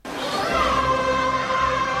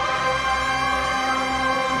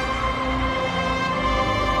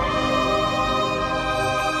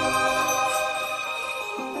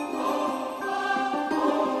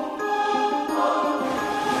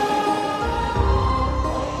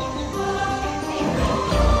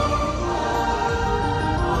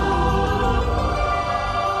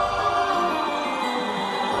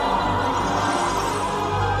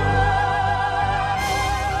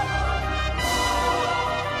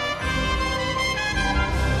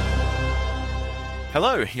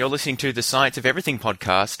Hello, you're listening to the Science of Everything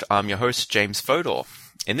podcast. I'm your host, James Fodor.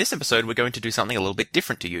 In this episode, we're going to do something a little bit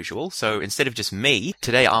different to usual. So instead of just me,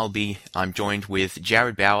 today I'm joined with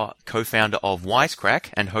Jared Bauer, co-founder of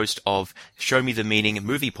Wisecrack and host of Show Me the Meaning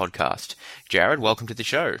movie podcast. Jared, welcome to the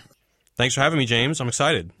show. Thanks for having me, James. I'm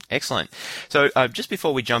excited. Excellent. So just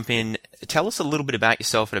before we jump in, tell us a little bit about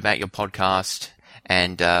yourself and about your podcast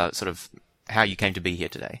and sort of how you came to be here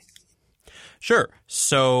today. Sure.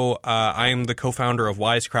 So I'm the co-founder of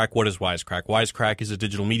Wisecrack. What is Wisecrack? Wisecrack is a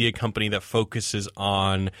digital media company that focuses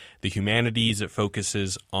on the humanities. It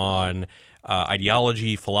focuses on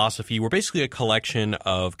ideology, philosophy. We're basically a collection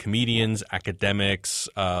of comedians, academics,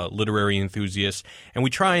 literary enthusiasts, and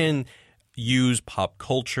we try and use pop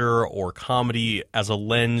culture or comedy as a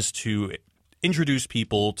lens to introduce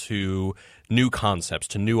people to new concepts,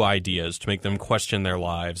 to new ideas, to make them question their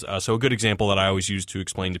lives. So a good example that I always use to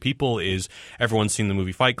explain to people is everyone's seen the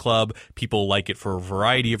movie Fight Club. People like it for a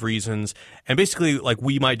variety of reasons. And basically, like,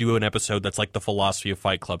 we might do an episode that's like the philosophy of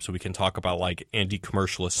Fight Club, so we can talk about like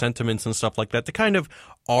anti-commercialist sentiments and stuff like that to kind of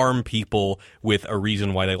arm people with a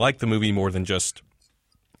reason why they like the movie more than just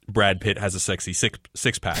Brad Pitt has a sexy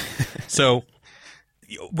six-pack. So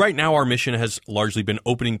right now our mission has largely been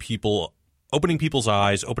opening people's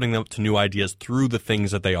eyes, opening them to new ideas through the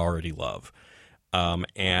things that they already love.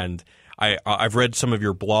 And I've read some of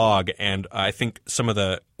your blog, and I think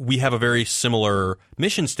we have a very similar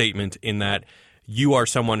mission statement in that you are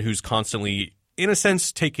someone who's constantly, in a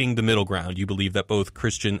sense, taking the middle ground. You believe that both I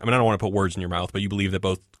don't want to put words in your mouth, but you believe that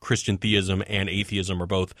both Christian theism and atheism are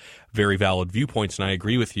both very valid viewpoints, and I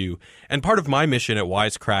agree with you. And part of my mission at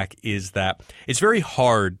Wisecrack is that it's very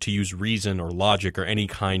hard to use reason or logic or any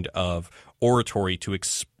kind of oratory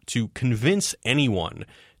to convince anyone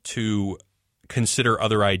to consider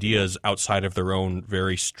other ideas outside of their own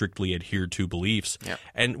very strictly adhered to beliefs. Yeah.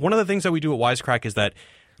 And one of the things that we do at Wisecrack is that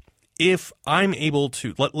if I'm able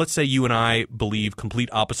to, let's say you and I believe complete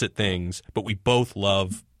opposite things, but we both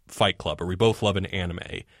love Fight Club or we both love an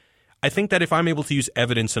anime, I think that if I'm able to use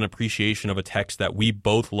evidence and appreciation of a text that we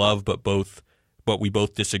both love but we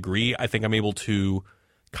both disagree, I think I'm able to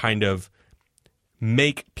kind of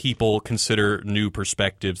make people consider new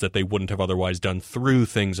perspectives that they wouldn't have otherwise done through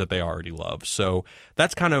things that they already love. So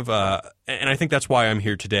that's kind of and I think that's why I'm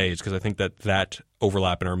here today, is because I think that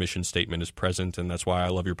overlap in our mission statement is present, and that's why I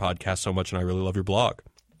love your podcast so much and I really love your blog.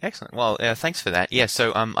 Excellent. Well, thanks for that. Yeah,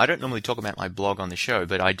 so I don't normally talk about my blog on the show,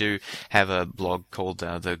 but I do have a blog called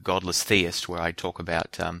The Godless Theist, where I talk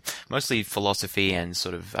about mostly philosophy and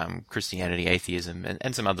sort of Christianity, atheism,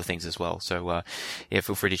 and some other things as well. So yeah,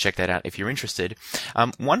 feel free to check that out if you're interested.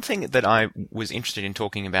 One thing that I was interested in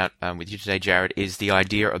talking about with you today, Jared, is the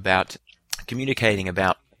idea about communicating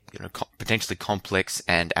about potentially complex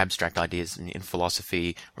and abstract ideas in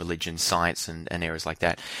philosophy, religion, science, and areas like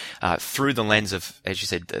that, through the lens of, as you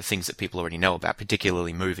said, the things that people already know about,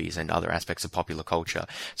 particularly movies and other aspects of popular culture.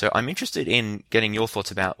 So I'm interested in getting your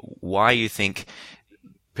thoughts about why you think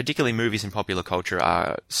particularly movies and popular culture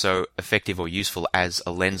are so effective or useful as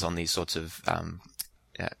a lens on these sorts of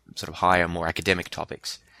sort of higher, more academic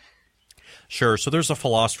topics. Sure. So there's a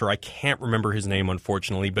philosopher, I can't remember his name,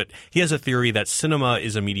 unfortunately, but he has a theory that cinema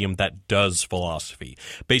is a medium that does philosophy,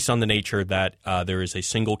 based on the nature that there is a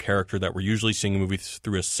single character that we're usually seeing a movie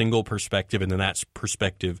through a single perspective, and then that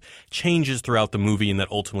perspective changes throughout the movie, and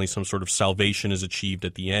that ultimately some sort of salvation is achieved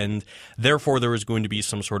at the end. Therefore, there is going to be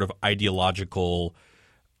some sort of ideological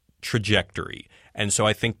trajectory. And so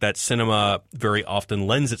I think that cinema very often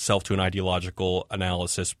lends itself to an ideological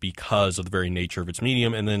analysis because of the very nature of its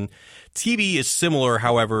medium. And then TV is similar,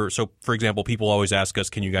 however. So, for example, people always ask us,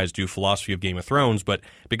 can you guys do philosophy of Game of Thrones? But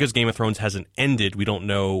because Game of Thrones hasn't ended, we don't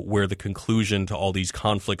know where the conclusion to all these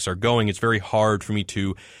conflicts are going. It's very hard for me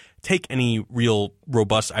to take any real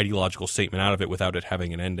robust ideological statement out of it without it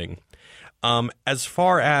having an ending. As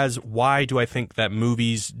far as why do I think that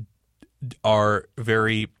movies are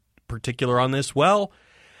very particular on this? Well,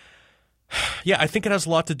 yeah, I think it has a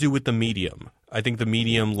lot to do with the medium. I think the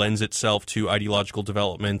medium lends itself to ideological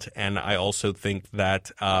development, and I also think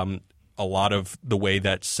that a lot of the way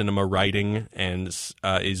that cinema writing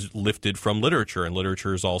is lifted from literature, and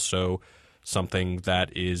literature is also something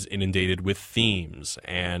that is inundated with themes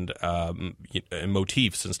and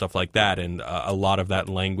motifs and stuff like that, and a lot of that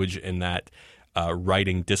language and that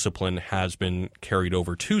writing discipline has been carried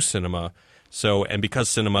over to cinema. So, and because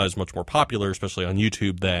cinema is much more popular, especially on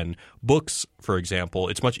YouTube, than books, for example,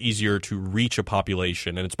 it's much easier to reach a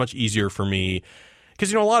population, and it's much easier for me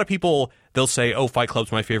because, a lot of people, they'll say, oh, Fight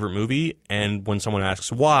Club's my favorite movie, and when someone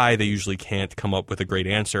asks why, they usually can't come up with a great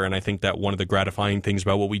answer, and I think that one of the gratifying things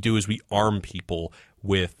about what we do is we arm people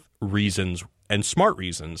with reasons and smart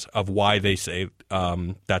reasons of why they say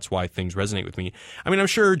that's why things resonate with me. I mean, I'm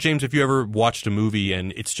sure, James, if you ever watched a movie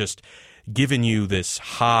and it's just given you this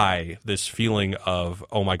high, this feeling of,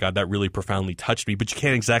 oh my God, that really profoundly touched me, but you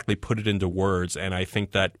can't exactly put it into words. And I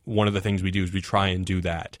think that one of the things we do is we try and do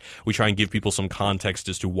that. We try and give people some context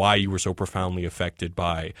as to why you were so profoundly affected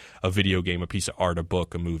by a video game, a piece of art, a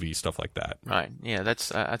book, a movie, stuff like that. Right. Yeah,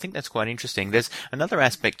 that's. I think that's quite interesting. There's another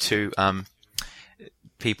aspect to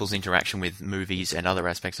people's interaction with movies and other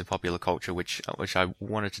aspects of popular culture, which I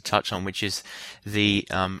wanted to touch on, which is the.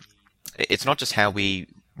 It's not just how we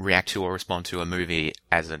react to or respond to a movie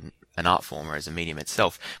as an art form or as a medium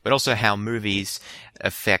itself, but also how movies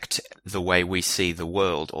affect the way we see the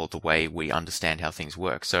world or the way we understand how things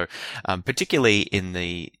work. So, particularly in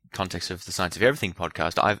the context of the Science of Everything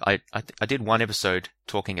podcast, I did one episode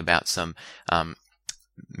talking about some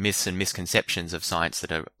myths and misconceptions of science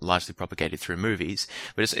that are largely propagated through movies.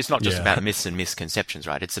 But it's not just about myths and misconceptions,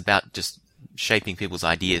 right? It's about just shaping people's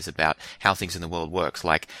ideas about how things in the world works,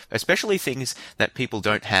 like especially things that people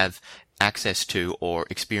don't have access to or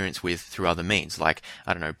experience with through other means, like,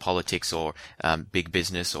 I don't know, politics or big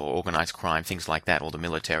business or organized crime, things like that, or the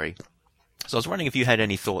military. So I was wondering if you had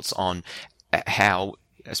any thoughts on how,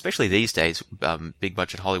 especially these days, big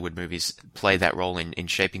budget Hollywood movies play that role in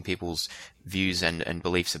shaping people's views and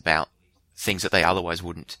beliefs about things that they otherwise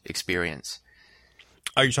wouldn't experience.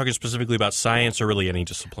 Are you talking specifically about science or really any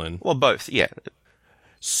discipline? Well, both, yeah.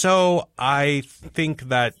 So I think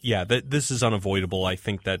that, that this is unavoidable. I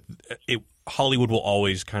think that Hollywood will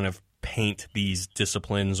always kind of paint these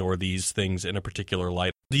disciplines or these things in a particular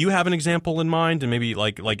light. Do you have an example in mind? And maybe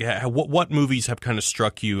what movies have kind of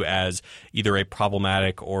struck you as either a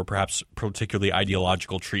problematic or perhaps particularly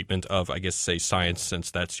ideological treatment of, I guess, say, science,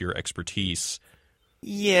 since that's your expertise?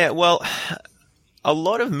 Yeah, well, a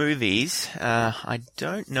lot of movies, I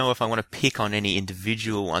don't know if I want to pick on any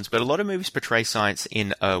individual ones, but a lot of movies portray science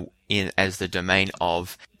in as the domain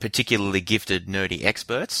of particularly gifted, nerdy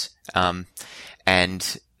experts,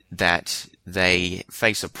 and that they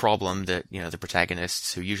face a problem that, the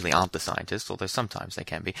protagonists, who usually aren't the scientists, although sometimes they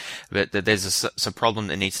can be, but that there's a problem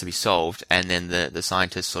that needs to be solved, and then the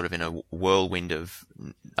scientists, sort of in a whirlwind of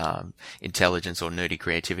intelligence or nerdy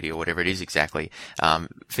creativity or whatever it is exactly,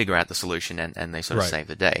 figure out the solution and they sort of save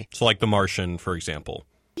the day. So like The Martian, for example.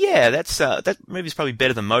 Yeah, that movie's probably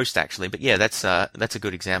better than most, actually, but yeah, that's a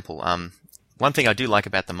good example. One thing I do like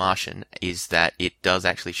about The Martian is that it does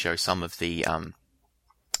actually show some of the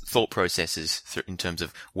thought processes in terms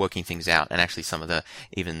of working things out, and actually some of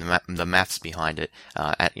the maths behind it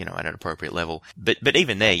at an appropriate level. But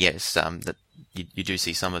even there, yes, that you do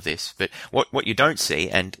see some of this. But what you don't see,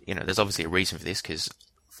 and there's obviously a reason for this, because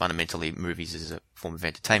fundamentally movies is a form of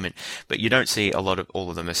entertainment, but you don't see all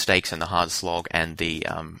of the mistakes and the hard slog and the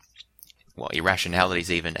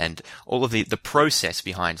irrationalities even, and all of the process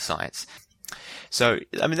behind science. So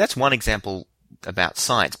I mean, that's one example about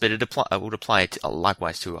science, but I would apply it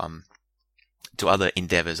likewise to other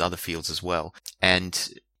endeavors, other fields as well. And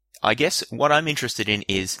I guess what I'm interested in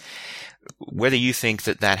is whether you think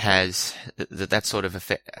that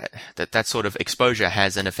sort of exposure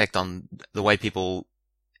has an effect on the way people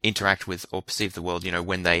interact with or perceive the world,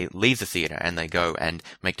 when they leave the theater and they go and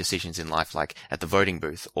make decisions in life, like at the voting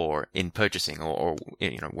booth or in purchasing or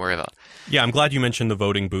wherever. Yeah, I'm glad you mentioned the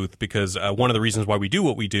voting booth, because one of the reasons why we do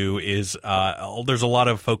what we do is there's a lot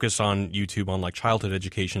of focus on YouTube on like childhood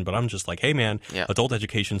education, but I'm just like, hey man, adult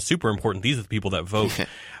education is super important. These are the people that vote.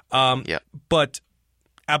 But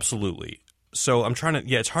absolutely. So I'm trying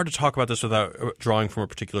to, it's hard to talk about this without drawing from a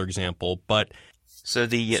particular example, but. So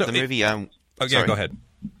the movie, go ahead.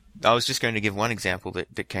 I was just going to give one example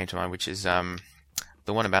that came to mind, which is the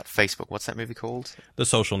one about Facebook. What's that movie called? The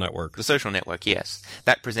Social Network. The Social Network, yes.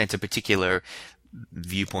 That presents a particular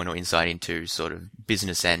viewpoint or insight into sort of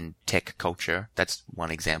business and tech culture. That's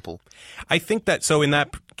one example. I think that, so in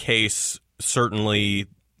that case, certainly,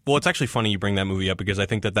 well, it's actually funny you bring that movie up, because I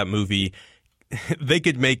think that movie, they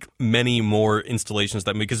could make many more installations of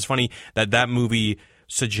that movie, because it's funny that movie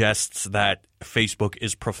suggests that Facebook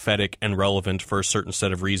is prophetic and relevant for a certain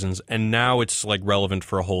set of reasons, and now it's like relevant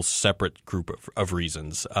for a whole separate group of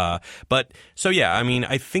reasons. But so yeah, I mean,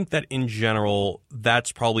 I think that in general,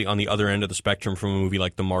 that's probably on the other end of the spectrum from a movie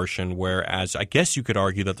like The Martian, whereas I guess you could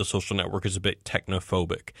argue that The Social Network is a bit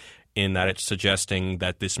technophobic in that it's suggesting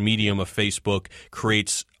that this medium of Facebook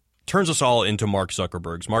turns us all into Mark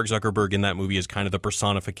Zuckerbergs. Mark Zuckerberg in that movie is kind of the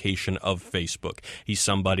personification of Facebook. He's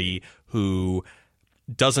somebody who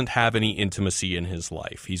doesn't have any intimacy in his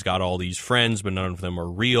life. He's got all these friends, but none of them are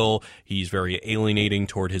real. He's very alienating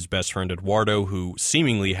toward his best friend Eduardo, who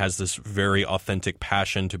seemingly has this very authentic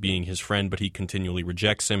passion to being his friend, but he continually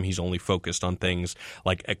rejects him. He's only focused on things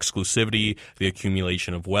like exclusivity, the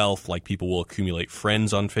accumulation of wealth, like people will accumulate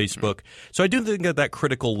friends on Facebook. So I do think that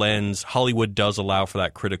critical lens, Hollywood does allow for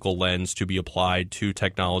that critical lens to be applied to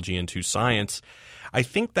technology and to science. I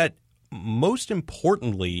think that most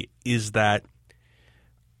importantly is that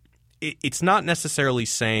it's not necessarily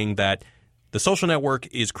saying that the social network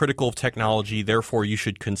is critical of technology, therefore you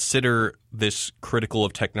should consider this critical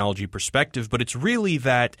of technology perspective, but it's really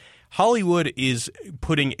that Hollywood is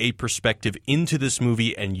putting a perspective into this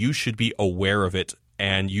movie and you should be aware of it,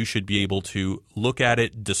 and you should be able to look at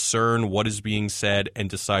it, discern what is being said, and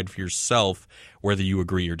decide for yourself whether you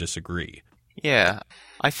agree or disagree. Yeah,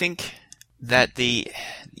 I think that the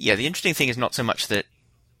interesting thing is not so much that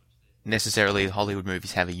necessarily Hollywood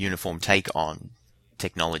movies have a uniform take on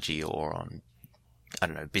technology or on, I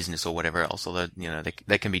don't know, business or whatever else, although,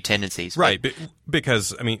 there can be tendencies. Right,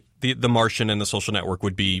 because, I mean, The Martian and The Social Network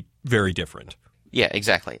would be very different. Yeah,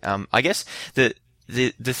 exactly. I guess the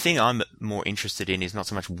thing I'm more interested in is not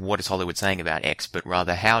so much what is Hollywood saying about X, but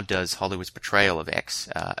rather how does Hollywood's portrayal of X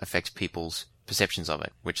affect people's perceptions of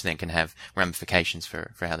it, which then can have ramifications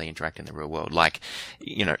for how they interact in the real world. Like,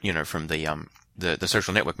 from the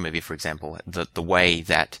Social Network movie, for example, the way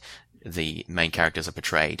that the main characters are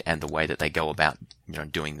portrayed and the way that they go about,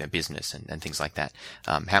 doing their business and things like that.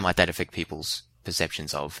 How might that affect people's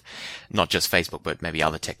perceptions of not just Facebook, but maybe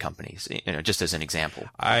other tech companies, just as an example?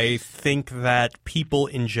 I think that people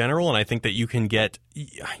in general, and I think that you can get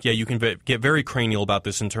very cranial about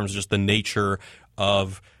this in terms of just the nature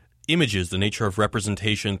of images, the nature of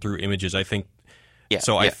representation through images. I think,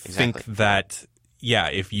 think that,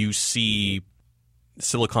 if you see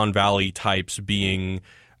Silicon Valley types being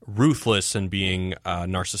ruthless and being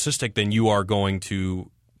narcissistic, then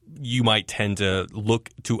you might tend to look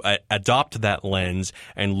to adopt that lens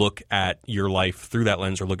and look at your life through that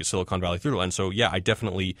lens, or look at Silicon Valley through the lens. So I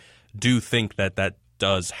definitely do think that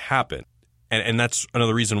does happen. And that's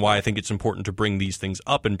another reason why I think it's important to bring these things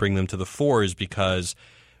up and bring them to the fore, is because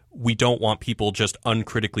we don't want people just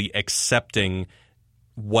uncritically accepting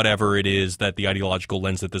whatever it is that the ideological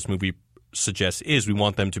lens that this movie suggests is. We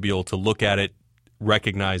want them to be able to look at it,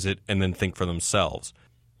 recognize it, and then think for themselves.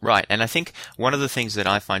 Right, and I think one of the things that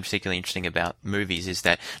I find particularly interesting about movies is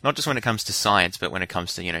that not just when it comes to science, but when it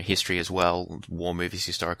comes to, history as well, war movies,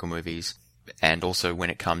 historical movies, and also when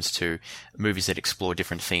it comes to movies that explore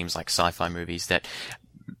different themes like sci-fi movies, that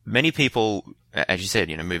many people, as you said,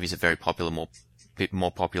 movies are very popular,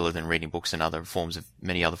 more popular than reading books and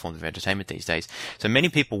many other forms of entertainment these days. So many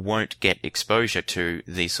people won't get exposure to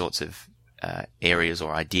these sorts of areas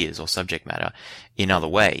or ideas or subject matter in other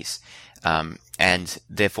ways. And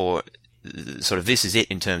therefore, sort of this is it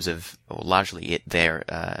in terms of, or largely it, their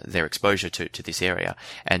exposure to this area.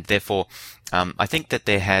 And therefore, I think that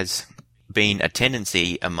there has been a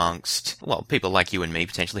tendency amongst, people like you and me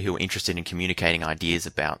potentially, who are interested in communicating ideas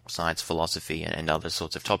about science, philosophy, and other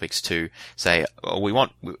sorts of topics, to say, we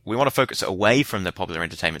want to focus away from the popular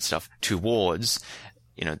entertainment stuff towards,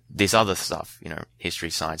 this other stuff, history,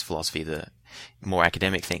 science, philosophy, the more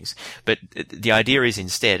academic things. But the idea is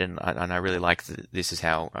instead, and I really like this is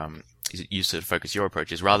how you sort of focus your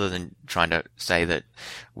approach, is rather than trying to say that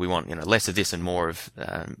we want less of this and more of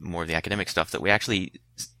the academic stuff, that we actually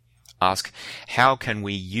ask, how can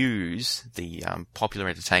we use the popular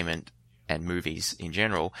entertainment and movies in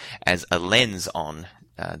general as a lens on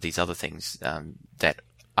these other things that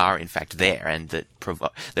are in fact there, and that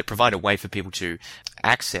provide a way for people to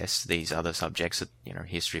access these other subjects,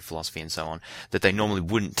 history, philosophy, and so on, that they normally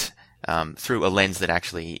wouldn't, through a lens that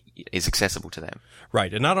actually is accessible to them.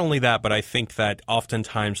 Right. And not only that, but I think that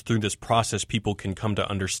oftentimes through this process, people can come to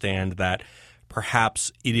understand that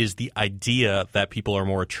perhaps it is the idea that people are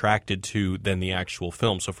more attracted to than the actual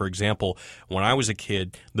film. So, for example, when I was a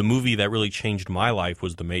kid, the movie that really changed my life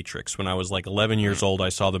was The Matrix. When I was like 11 years old, I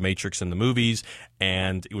saw The Matrix in the movies,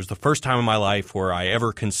 and it was the first time in my life where I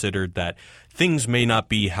ever considered that things may not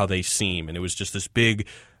be how they seem. And it was just this big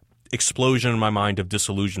explosion in my mind of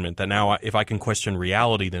disillusionment that now if I can question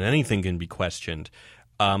reality, then anything can be questioned.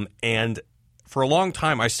 And for a long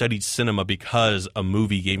time, I studied cinema because a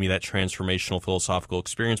movie gave me that transformational philosophical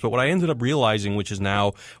experience. But what I ended up realizing, which is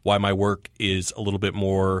now why my work is a little bit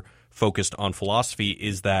more focused on philosophy,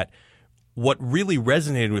 is that what really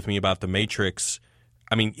resonated with me about The Matrix,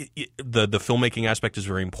 I mean, the filmmaking aspect is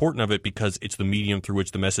very important of it because it's the medium through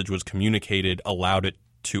which the message was communicated, allowed it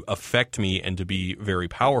to affect me and to be very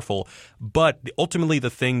powerful. But ultimately, the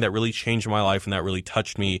thing that really changed my life and that really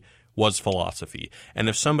touched me was philosophy. And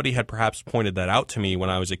if somebody had perhaps pointed that out to me when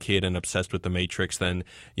I was a kid and obsessed with The Matrix, then,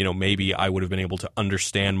 maybe I would have been able to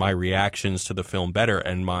understand my reactions to the film better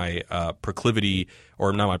and my proclivity,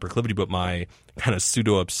 or not my proclivity, but my kind of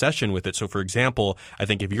pseudo-obsession with it. So, for example, I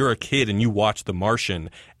think if you're a kid and you watch The Martian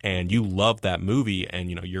and you love that movie and,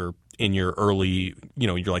 you're in your early,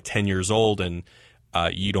 you're like 10 years old and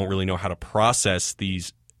you don't really know how to process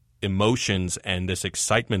these emotions and this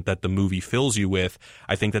excitement that the movie fills you with,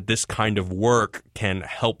 I think that this kind of work can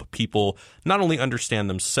help people not only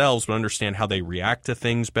understand themselves, but understand how they react to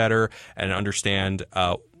things better and understand,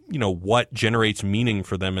 what generates meaning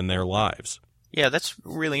for them in their lives. Yeah, that's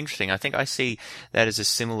really interesting. I think I see that as a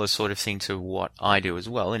similar sort of thing to what I do as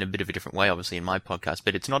well, in a bit of a different way, obviously, in my podcast.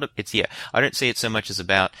 But I don't see it so much as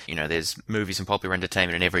about, there's movies and popular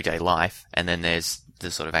entertainment in everyday life, and then there's the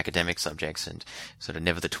sort of academic subjects, and sort of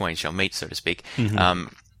never the twain shall meet, so to speak. Mm-hmm.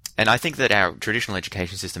 And I think that our traditional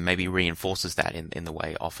education system maybe reinforces that in the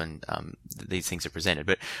way often these things are presented.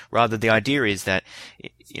 But rather, the idea is that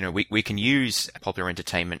we can use popular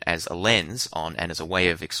entertainment as a lens on and as a way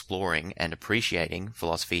of exploring and appreciating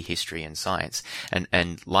philosophy, history, and science.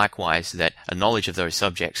 And likewise, that a knowledge of those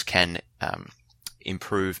subjects can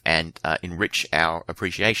improve and enrich our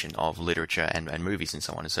appreciation of literature and movies and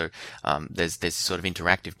so on. And so there's this sort of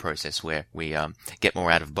interactive process where we get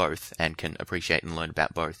more out of both and can appreciate and learn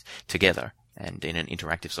about both together and in an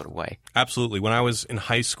interactive sort of way. Absolutely. When I was in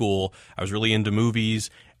high school, I was really into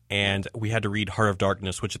movies, and we had to read Heart of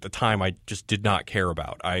Darkness, which at the time I just did not care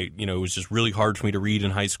about. It was just really hard for me to read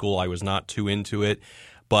in high school. I was not too into it.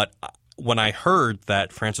 But when I heard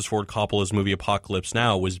that Francis Ford Coppola's movie Apocalypse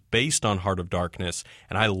Now was based on Heart of Darkness,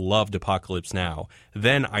 and I loved Apocalypse Now,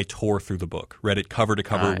 then I tore through the book, read it cover to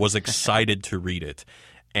cover, was excited to read it.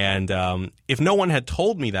 And if no one had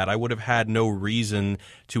told me that, I would have had no reason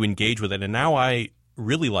to engage with it. And now I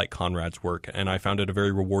really like Conrad's work, and I found it a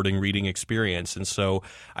very rewarding reading experience. And so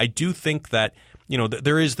I do think that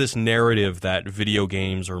there is this narrative that video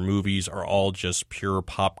games or movies are all just pure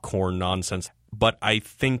popcorn nonsense. But I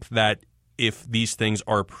think that if these things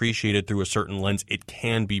are appreciated through a certain lens, it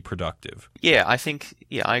can be productive. Yeah,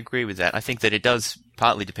 I agree with that. I think that it does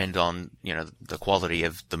partly depend on, the quality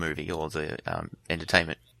of the movie or the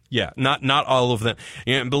entertainment. Yeah, not all of them.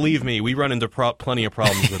 And believe me, we run into plenty of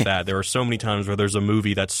problems with that. There are so many times where there's a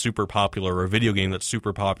movie that's super popular or a video game that's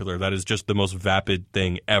super popular that is just the most vapid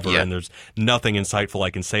thing ever, and there's nothing insightful I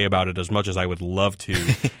can say about it as much as I would love to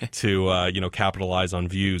capitalize on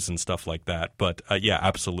views and stuff like that. But yeah,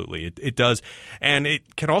 absolutely, it does, and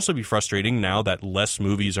it can also be frustrating now that less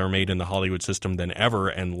movies are made in the Hollywood system than ever,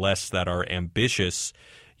 and less that are ambitious.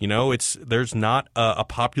 There's not a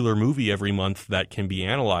popular movie every month that can be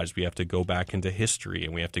analyzed. We have to go back into history,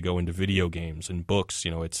 and we have to go into video games and books.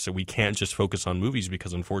 So we can't just focus on movies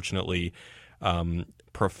because, unfortunately,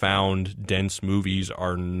 profound, dense movies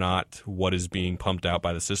are not what is being pumped out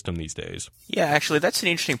by the system these days. Yeah, actually, that's an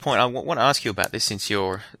interesting point. I want to ask you about this since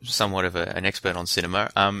you're somewhat of an expert on cinema.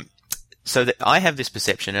 So that I have this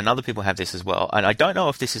perception, and other people have this as well, and I don't know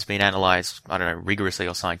if this has been analyzed, rigorously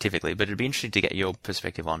or scientifically, but it'd be interesting to get your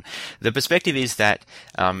perspective on. The perspective is that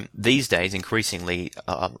these days, increasingly,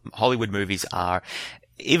 Hollywood movies are,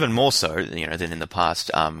 even more so, than in the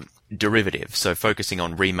past, derivative. So focusing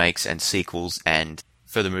on remakes and sequels and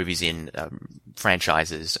further movies in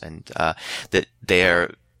franchises, and that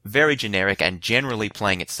they're very generic and generally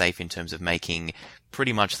playing it safe in terms of making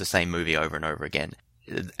pretty much the same movie over and over again.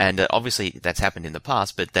 And obviously that's happened in the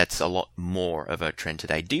past, but that's a lot more of a trend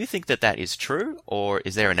today. Do you think that that is true, or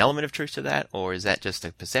is there an element of truth to that, or is that just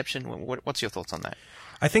a perception? What's your thoughts on that?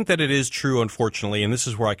 I think that it is true, unfortunately, and this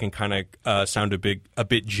is where I can kind of sound a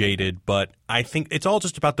bit jaded, but I think it's all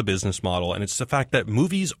just about the business model, and it's the fact that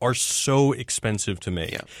movies are so expensive to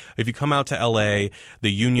make. Yeah. If you come out to L.A.,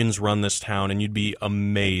 the unions run this town, and you'd be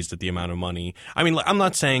amazed at the amount of money. I mean, I'm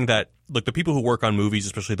not saying that, look, the people who work on movies,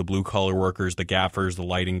 especially the blue-collar workers, the gaffers, the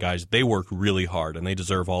lighting guys, they work really hard, and they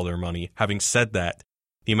deserve all their money. Having said that,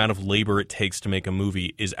 the amount of labor it takes to make a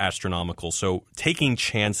movie is astronomical, so taking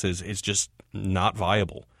chances is just not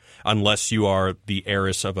viable unless you are the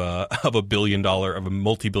heiress of a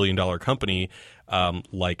multi-billion-dollar company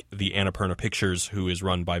like the Annapurna Pictures, who is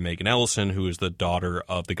run by Megan Ellison, who is the daughter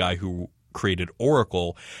of the guy who created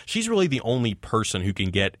Oracle. She's really the only person who can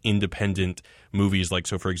get independent movies. Like,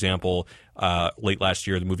 so for example, late last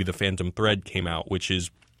year, the movie The Phantom Thread came out, which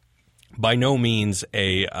is by no means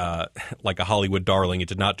like a Hollywood darling. It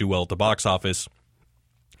did not do well at the box office.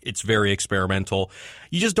 It's very experimental.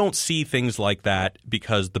 You just don't see things like that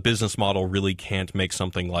because the business model really can't make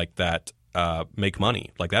something like that make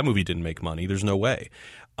money. Like that movie didn't make money. There's no way.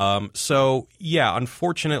 So, yeah,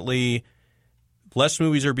 unfortunately, less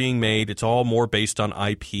movies are being made. It's all more based on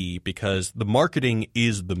IP because the marketing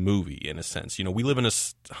is the movie in a sense. You know, we live in a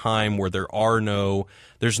time where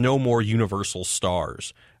there's no more universal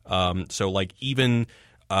stars. So like even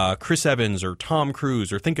Chris Evans or Tom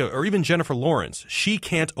Cruise or even Jennifer Lawrence, she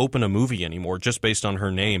can't open a movie anymore just based on her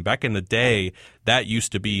name. Back in the day, that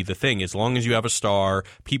used to be the thing. As long as you have a star,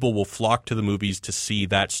 people will flock to the movies to see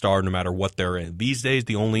that star no matter what they're in. These days,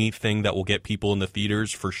 the only thing that will get people in the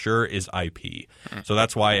theaters for sure is IP. So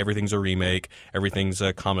that's why everything's a remake, everything's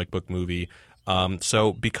a comic book movie.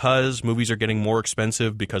 So because movies are getting more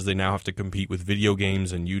expensive, because they now have to compete with video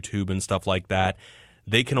games and YouTube and stuff like that,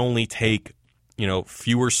 they can only take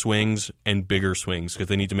fewer swings and bigger swings because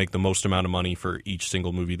they need to make the most amount of money for each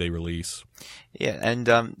single movie they release. Yeah, and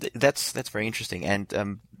that's very interesting.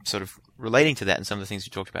 And sort of relating to that and some of the things you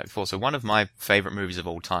talked about before. So one of my favorite movies of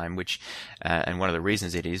all time, which and one of the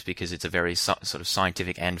reasons it is because it's a very sort of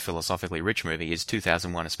scientific and philosophically rich movie, is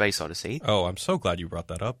 2001: A Space Odyssey. Oh, I'm so glad you brought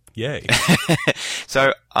that up. Yay.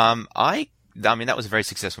 So I mean, that was a very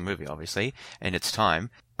successful movie, obviously, in its time.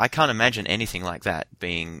 I can't imagine anything like that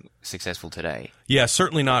being successful today. Yeah,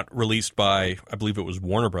 certainly not released by, I believe it was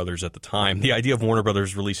Warner Brothers at the time. The idea of Warner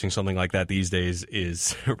Brothers releasing something like that these days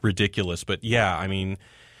is ridiculous. But yeah, I mean,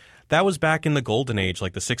 that was back in the golden age,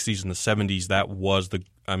 like the 60s and the 70s. That was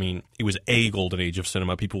it was a golden age of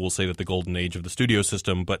cinema. People will say that the golden age of the studio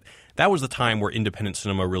system, but that was the time where independent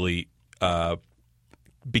cinema really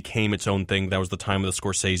became its own thing. That was the time of the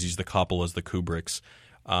Scorseses, the Coppolas, the Kubricks.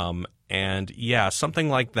 And yeah, something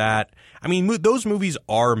like that. I mean, those movies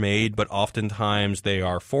are made, but oftentimes they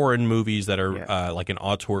are foreign movies that are like an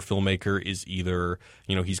auteur filmmaker is either,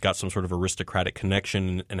 he's got some sort of aristocratic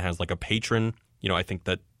connection and has like a patron. I think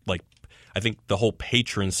the whole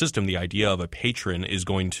patron system, the idea of a patron is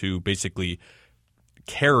going to basically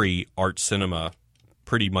carry art cinema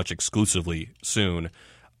pretty much exclusively soon.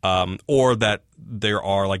 Or that there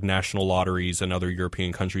are like national lotteries and other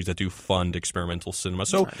European countries that do fund experimental cinema.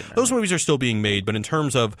 So those movies are still being made. But in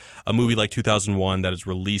terms of a movie like 2001 that is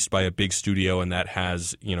released by a big studio and that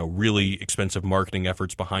has, really expensive marketing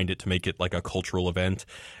efforts behind it to make it like a cultural event,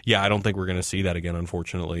 yeah, I don't think we're going to see that again,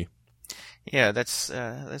 unfortunately. Yeah, that's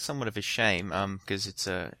somewhat of a shame because it's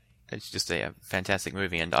just a fantastic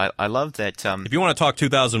movie. And I love that. If you want to talk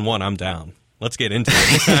 2001, I'm down. Let's get into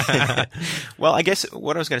it. Well, I guess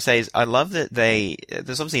what I was going to say is I love that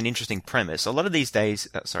there's obviously an interesting premise. A lot of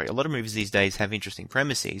movies these days have interesting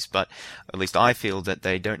premises, but at least I feel that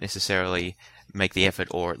they don't necessarily make the effort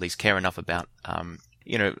or at least care enough about,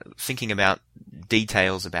 thinking about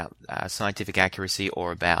details about scientific accuracy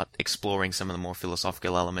or about exploring some of the more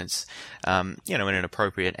philosophical elements, in an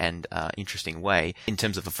appropriate and interesting way in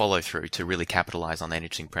terms of the follow-through to really capitalize on that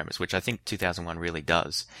interesting premise, which I think 2001 really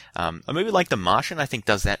does. A movie like The Martian, I think,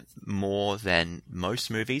 does that more than most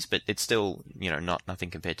movies, but it's still, nothing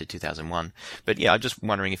compared to 2001. But yeah, I'm just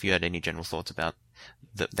wondering if you had any general thoughts about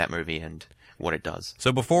that movie and what it does.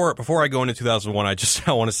 So before I go into 2001,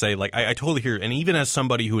 I want to say, like, I totally hear, and even as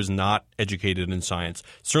somebody who is not educated in science,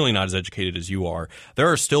 certainly not as educated as you are, there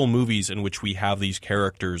are still movies in which we have these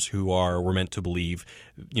characters who we're meant to believe,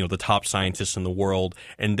 the top scientists in the world,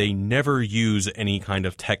 and they never use any kind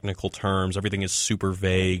of technical terms. Everything is super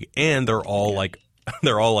vague, and they're all like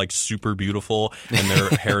super beautiful, and their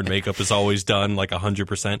hair and makeup is always done like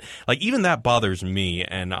 100%. Like, even that bothers me,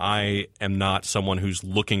 and I am not someone who's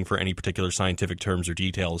looking for any particular scientific terms or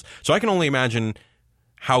details. So I can only imagine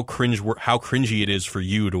how cringy it is for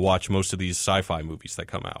you to watch most of these sci-fi movies that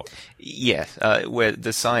come out. Yeah, where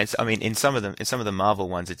the science, I mean, in some of the Marvel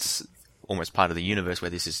ones, it's almost part of the universe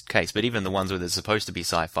where this is the case. But even the ones where they're supposed to be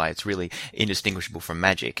sci-fi, it's really indistinguishable from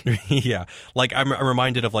magic. Yeah. Like, I'm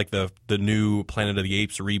reminded of, like, the new Planet of the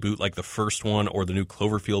Apes reboot, like the first one, or the new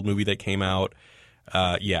Cloverfield movie that came out.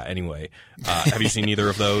 Yeah, anyway. Have you seen either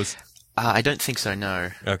of those? I don't think so, no.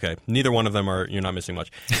 Okay. Neither one of them you're not missing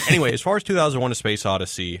much. Anyway, as far as 2001: A Space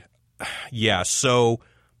Odyssey, yeah, so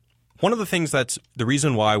one of the things that's the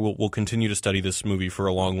reason why we'll continue to study this movie for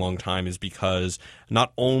a long, long time is because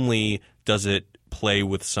not only does it play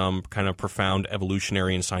with some kind of profound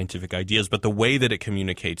evolutionary and scientific ideas, but the way that it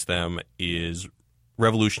communicates them is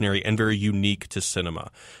revolutionary and very unique to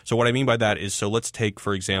cinema. So what I mean by that is, so let's take,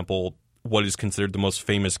 for example, what is considered the most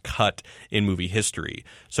famous cut in movie history.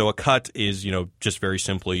 So a cut is, just very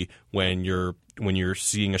simply when you're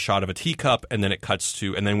seeing a shot of a teacup and then it cuts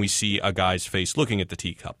to, and then we see a guy's face looking at the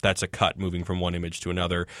teacup. That's a cut moving from one image to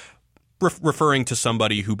another. referring to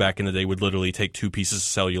somebody who back in the day would literally take two pieces of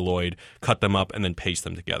celluloid, cut them up, and then paste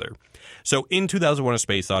them together. So in 2001: A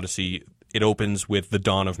Space Odyssey, it opens with the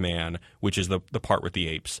dawn of man, which is the part with the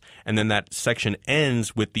apes. And then that section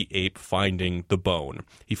ends with the ape finding the bone.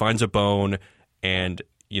 He finds a bone, and,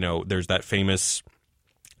 there's that famous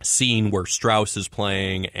scene where Strauss is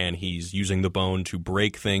playing, and he's using the bone to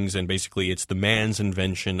break things, and basically it's the man's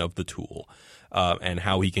invention of the tool. And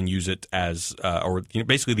how he can use it as,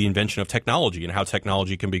 basically the invention of technology, and how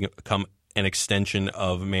technology can become an extension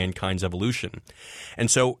of mankind's evolution. And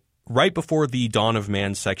so right before the Dawn of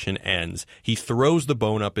Man section ends, he throws the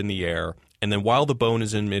bone up in the air, and then while the bone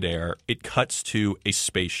is in midair, it cuts to a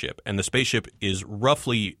spaceship, and the spaceship is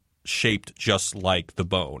roughly shaped just like the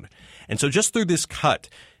bone. And so just through this cut,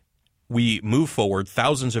 we move forward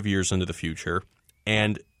thousands of years into the future,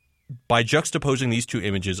 and by juxtaposing these two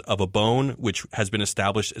images of a bone, which has been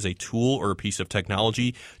established as a tool or a piece of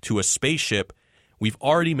technology, to a spaceship, we've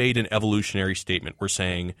already made an evolutionary statement. We're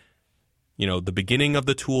saying, the beginning of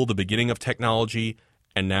the tool, the beginning of technology,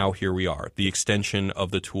 and now here we are, the extension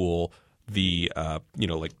of the tool, the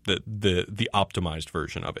the optimized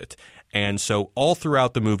version of it. And so all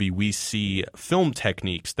throughout the movie, we see film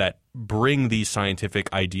techniques that bring these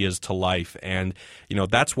scientific ideas to life. And,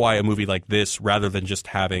 that's why a movie like this, rather than just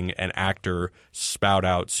having an actor spout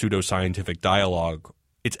out pseudoscientific dialogue,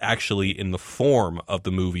 it's actually in the form of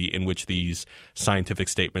the movie in which these scientific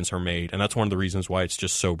statements are made. And that's one of the reasons why it's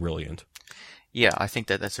just so brilliant. Yeah, I think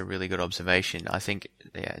that's a really good observation. I think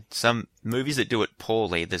some movies that do it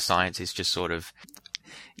poorly, the science is just sort of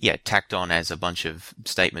tacked on as a bunch of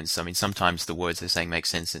statements. I mean, sometimes the words they're saying make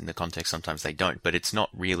sense in the context, sometimes they don't, but it's not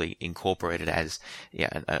really incorporated as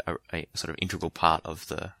a sort of integral part of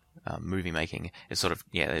the movie making. It's sort of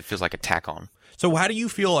it feels like a tack on. So how do you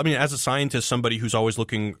feel, as a scientist, somebody who's always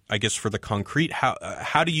looking, I guess, for the concrete,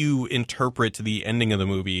 how do you interpret the ending of the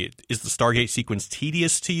movie? Is the Stargate sequence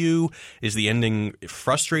tedious to you? Is the ending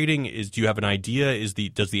frustrating? Do you have an idea?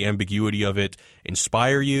 Does the ambiguity of it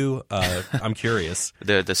inspire you? I'm curious.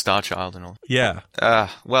 The Star Child and all. Yeah.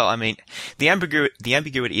 Well, I mean, the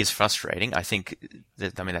ambiguity is frustrating. I think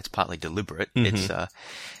that's partly deliberate. Mm-hmm.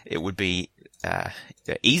 It would be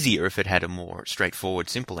easier if it had a more straightforward,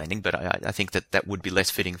 simple ending, but I think that would be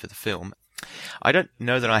less fitting for the film. I don't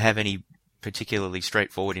know that I have any particularly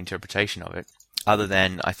straightforward interpretation of it, other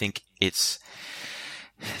than I think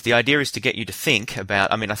the idea is to get you to think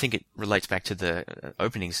about, I think it relates back to the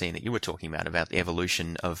opening scene that you were talking about the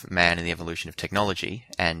evolution of man and the evolution of technology,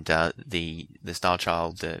 and the Star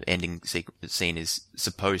Child ending scene is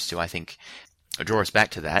supposed to, I think, draw us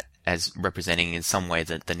back to that as representing in some way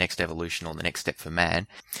the next evolution or the next step for man.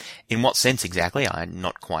 In what sense exactly, I'm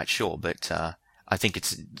not quite sure, but I think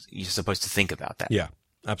you're supposed to think about that. Yeah,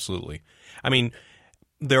 absolutely.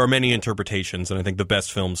 There are many interpretations, and I think the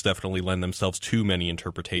best films definitely lend themselves to many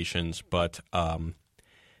interpretations, but the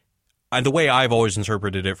way I've always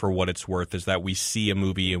interpreted it, for what it's worth, is that we see a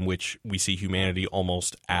movie in which we see humanity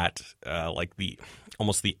almost at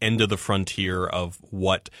the end of the frontier of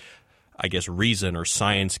what, I guess, reason or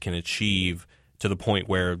science can achieve, to the point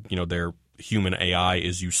where, their human AI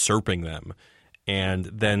is usurping them. And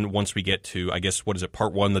then once we get to, I guess, what is it,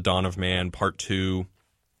 part 1, the Dawn of Man, part 2,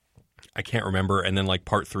 I can't remember, and then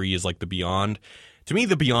part 3 is the Beyond. To me,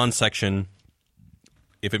 the Beyond section,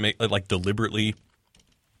 if it deliberately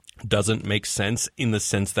doesn't make sense, in the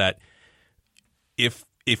sense that if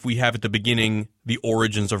we have at the beginning the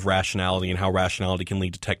origins of rationality and how rationality can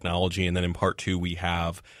lead to technology, and then in part 2 we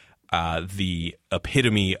have the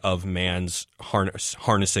epitome of man's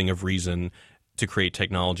harnessing of reason to create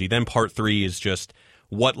technology. Then part 3 is just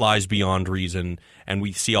what lies beyond reason, and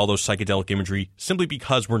we see all those psychedelic imagery simply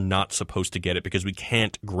because we're not supposed to get it, because we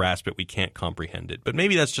can't grasp it, we can't comprehend it. But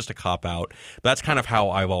maybe that's just a cop-out. That's kind of how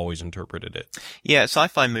I've always interpreted it. Yeah,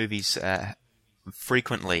 sci-fi movies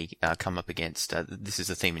frequently come up against, this is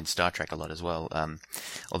a theme in Star Trek a lot as well,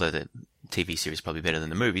 although the TV series is probably better than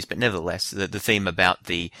the movies, but nevertheless, the theme about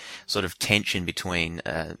the sort of tension between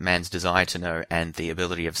man's desire to know and the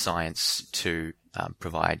ability of science to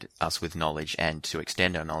provide us with knowledge and to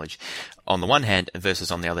extend our knowledge, on the one hand,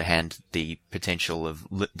 versus on the other hand, the potential of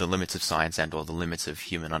the limits of science and or the limits of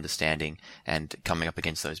human understanding and coming up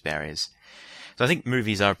against those barriers. So I think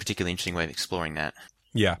movies are a particularly interesting way of exploring that.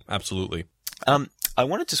 Yeah, absolutely. I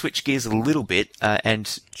wanted to switch gears a little bit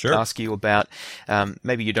and ask you about,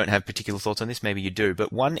 maybe you don't have particular thoughts on this, maybe you do,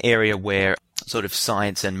 but one area where sort of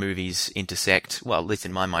science and movies intersect, well, at least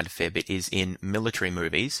in my mind a fair bit, is in military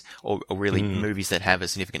movies, or really movies that have a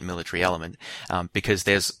significant military element, because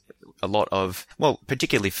there's a lot of, well,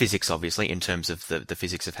 particularly physics, obviously, in terms of the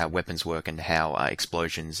physics of how weapons work and how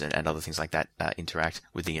explosions and other things like that interact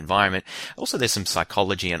with the environment. Also, there's some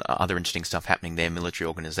psychology and other interesting stuff happening there, military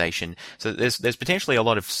organization. So there's potentially a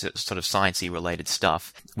lot of sort of sciencey related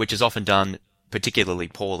stuff, which is often done particularly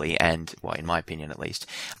poorly and, well, in my opinion at least.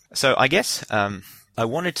 So I guess I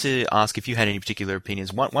wanted to ask if you had any particular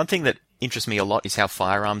opinions. One thing that interests me a lot is how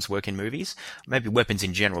firearms work in movies, maybe weapons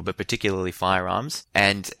in general, but particularly firearms,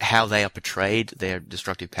 and how they are portrayed, their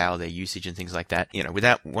destructive power, their usage and things like that. You know,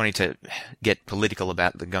 without wanting to get political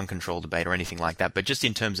about the gun control debate or anything like that, but just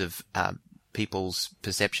in terms of people's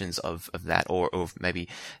perceptions of that, or maybe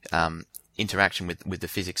interaction with the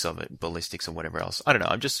physics of it, ballistics or whatever else. I don't know.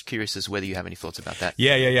 I'm just curious as to whether you have any thoughts about that.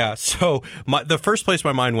 Yeah. So the first place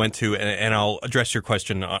my mind went to, and I'll address your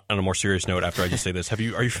question on a more serious note after I just say this. Are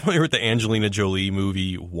you familiar with the Angelina Jolie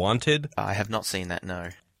movie Wanted? I have not seen that, no.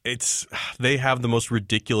 They have the most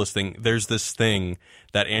ridiculous thing. There's this thing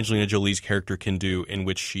that Angelina Jolie's character can do in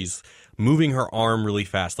which she's moving her arm really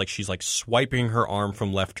fast, like she's like swiping her arm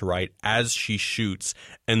from left to right as she shoots,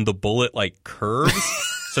 and the bullet like curves.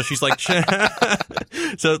 So she's like,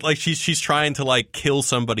 so like she's trying to like kill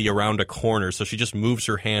somebody around a corner. So she just moves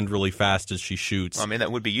her hand really fast as she shoots. I mean,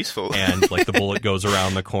 that would be useful. And like the bullet goes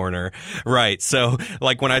around the corner. Right. So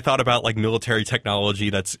like when I thought about like military technology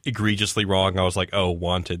that's egregiously wrong, I was like, oh,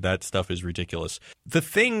 Wanted. That stuff is ridiculous. The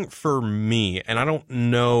thing for me, and I don't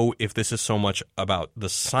know if this is so much about the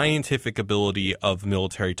scientific ability of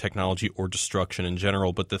military technology or destruction in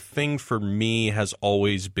general, but the thing for me has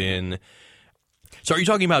always been. So are you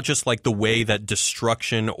talking about just like the way that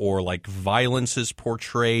destruction or like violence is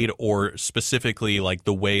portrayed, or specifically like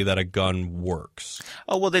the way that a gun works?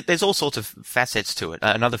 Oh, well, there's all sorts of facets to it.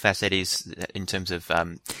 Another facet is in terms of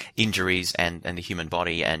injuries and the human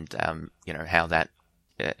body and, how that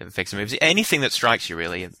affects the movies. Anything that strikes you,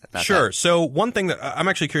 really, about Sure. that. So one thing that I'm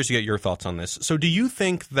actually curious to get your thoughts on this. So do you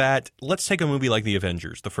think that, let's take a movie like The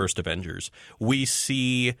Avengers, the first Avengers, we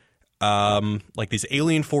see like these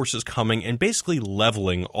alien forces coming and basically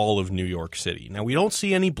leveling all of New York City. Now, we don't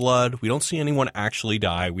see any blood. We don't see anyone actually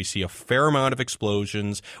die. We see a fair amount of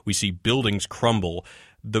explosions. We see buildings crumble.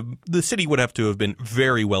 The city would have to have been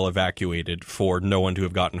very well evacuated for no one to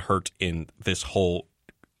have gotten hurt in this whole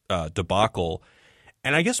debacle.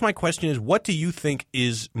 And I guess my question is, what do you think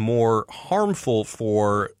is more harmful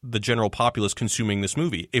for the general populace consuming this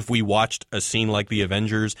movie? If we watched a scene like The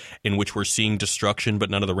Avengers in which we're seeing destruction but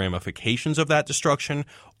none of the ramifications of that destruction,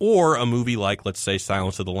 or a movie like, let's say,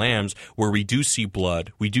 Silence of the Lambs, where we do see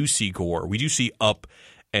blood, we do see gore, we do see up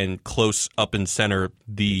and close up and center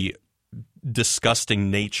the disgusting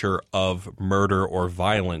nature of murder or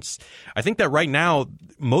violence. I think that right now,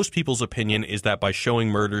 most people's opinion is that by showing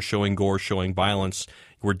murder, showing gore, showing violence,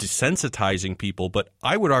 we're desensitizing people, but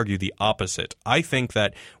I would argue the opposite. I think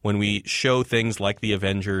that when we show things like The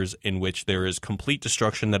Avengers, in which there is complete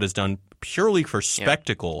destruction that is done purely for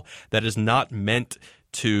spectacle, that is not meant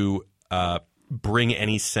to bring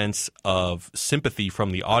any sense of sympathy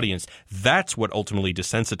from the audience, that's what ultimately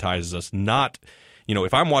desensitizes us, not...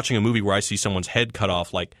 if I'm watching a movie where I see someone's head cut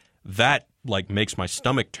off, like that, like makes my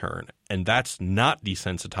stomach turn, and that's not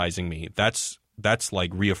desensitizing me. That's like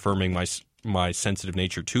reaffirming my sensitive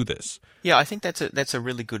nature to this. Yeah, I think that's a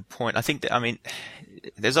really good point. I think that,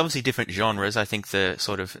 there's obviously different genres. I think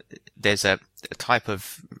there's a type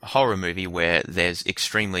of horror movie where there's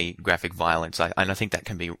extremely graphic violence, and I think that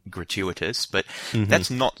can be gratuitous, but that's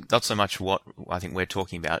not so much what I think we're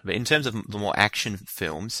talking about. But in terms of the more action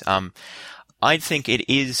films, I think it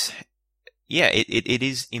is, it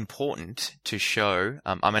is important to show,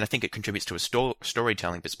 I think it contributes to a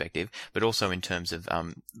storytelling perspective, but also in terms of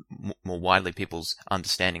more widely people's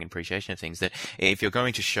understanding and appreciation of things, that if you're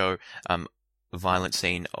going to show a violent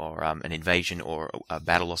scene or an invasion or a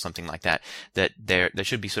battle or something like that, that there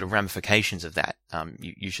should be sort of ramifications of that.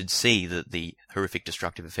 You should see the horrific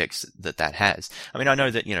destructive effects that has. I know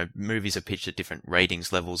that, movies are pitched at different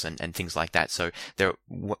ratings levels and things like that. So there are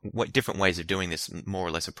what different ways of doing this more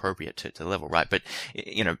or less appropriate to the level, right? But,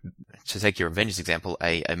 to take your Avengers example,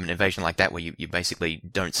 an invasion like that where you basically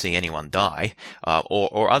don't see anyone die,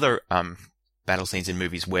 or other, battle scenes in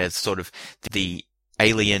movies where sort of the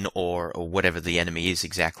alien or whatever the enemy is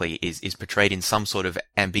exactly is portrayed in some sort of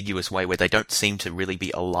ambiguous way where they don't seem to really be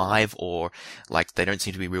alive, or like they don't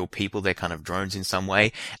seem to be real people. They're kind of drones in some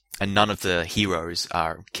way, and none of the heroes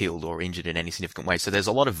are killed or injured in any significant way. So there's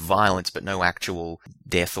a lot of violence but no actual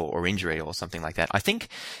death or injury or something like that. I think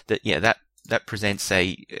that that presents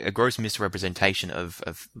a gross misrepresentation of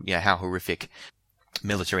how horrific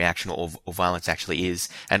military action or violence actually is,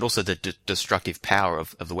 and also the destructive power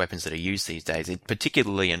of the weapons that are used these days. It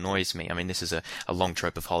particularly annoys me. I mean, this is a long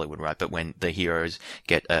trope of Hollywood, right? But when the heroes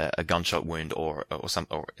get a gunshot wound or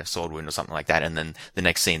a sword wound or something like that, and then the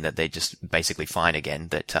next scene that they're just basically fine again,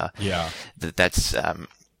 that's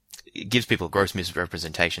it gives people a gross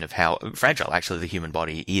misrepresentation of how fragile actually the human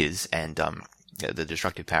body is, and the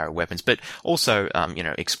destructive power of weapons, but also,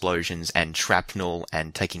 explosions and shrapnel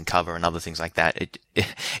and taking cover and other things like that.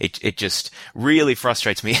 It just really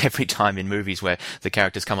frustrates me every time in movies where the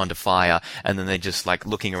characters come under fire and then they're just like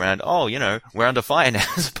looking around, we're under fire now,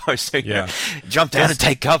 as opposed to, jump down and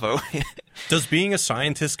take cover. Does being a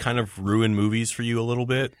scientist kind of ruin movies for you a little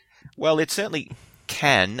bit? Well, it certainly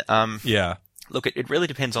can. Yeah. Look, it really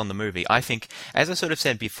depends on the movie. I think, as I sort of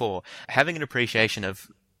said before, having an appreciation of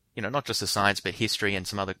not just the science, but history and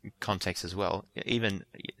some other contexts as well, even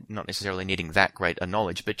not necessarily needing that great a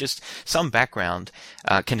knowledge, but just some background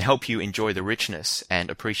can help you enjoy the richness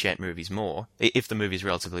and appreciate movies more if the movie is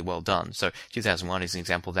relatively well done. So 2001 is an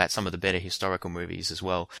example of that. Some of the better historical movies as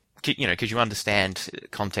well, because you understand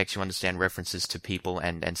context, you understand references to people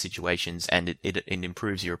and situations, and it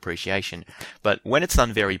improves your appreciation. But when it's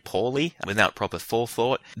done very poorly, without proper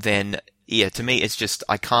forethought, then, to me, it's just,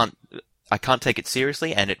 I can't take it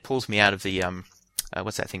seriously, and it pulls me out of the,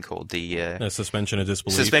 what's that thing called? The suspension of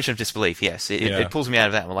disbelief. Suspension of disbelief, yes. It pulls me out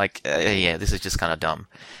of that. I'm like, this is just kind of dumb.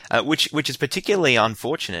 Which is particularly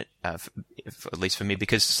unfortunate, at least for me,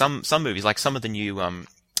 because some movies, like some of the new,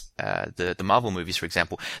 the Marvel movies, for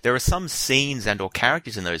example, there are some scenes and or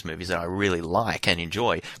characters in those movies that I really like and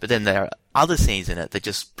enjoy, but then there are other scenes in it that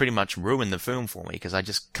just pretty much ruin the film for me, because I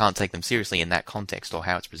just can't take them seriously in that context or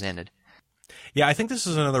how it's presented. Yeah, I think this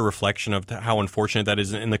is another reflection of how unfortunate that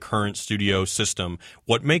is in the current studio system.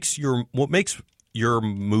 What makes your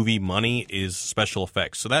movie money is special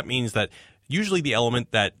effects. So that means that usually the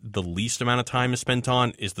element that the least amount of time is spent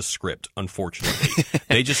on is the script, unfortunately.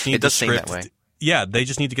 They just need it does seem that way. Yeah, they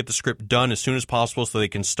just need to get the script done as soon as possible so they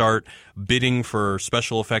can start bidding for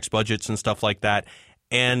special effects budgets and stuff like that.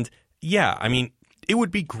 And yeah, I mean, it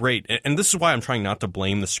would be great. And this is why I'm trying not to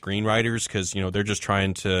blame the screenwriters, because, they're just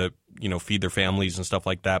trying to, feed their families and stuff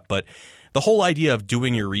like that. But the whole idea of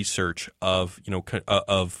doing your research, of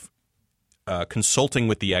consulting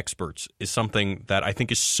with the experts, is something that I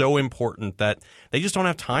think is so important that they just don't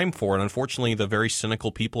have time for. And unfortunately, the very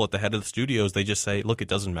cynical people at the head of the studios, they just say, look, it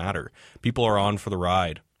doesn't matter. People are on for the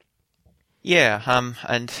ride. Yeah,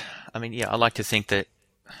 and I mean, I like to think that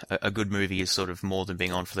a good movie is sort of more than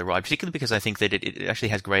being on for the ride, particularly because I think that it actually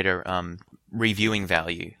has greater reviewing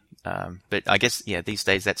value. But I guess, these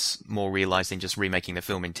days that's more realized than just remaking the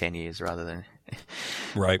film in 10 years rather than...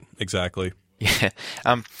 Right, exactly. Yeah.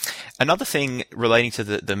 Another thing relating to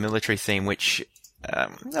the military theme, which,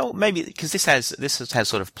 maybe because this has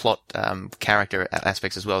sort of plot, character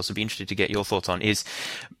aspects as well, so I'd be interested to get your thoughts on, is,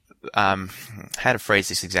 how to phrase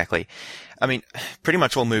this exactly. I mean, pretty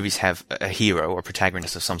much all movies have a hero or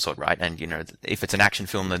protagonist of some sort, right? And, if it's an action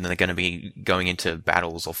film, then they're going to be going into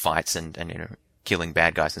battles or fights and killing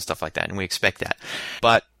bad guys and stuff like that, and we expect that.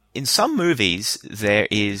 But in some movies, there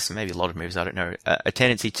is, maybe a lot of movies, I don't know, a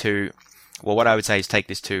tendency to, well, what I would say is take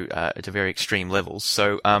this to very extreme levels.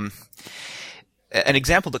 So, an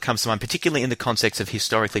example that comes to mind, particularly in the context of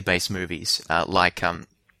historically based movies,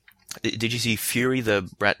 did you see Fury, the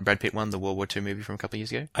Brad Pitt one, the World War II movie from a couple of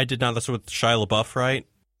years ago? I did not. That's with Shia LaBeouf, right?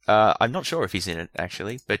 I'm not sure if he's in it,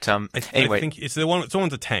 actually, but anyway. I think it's the one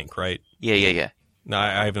with the tank, right? Yeah. No,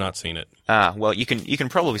 I have not seen it. Well, you can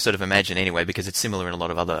probably sort of imagine anyway, because it's similar in a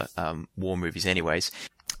lot of other war movies anyways,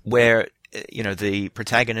 where the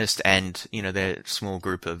protagonist and their small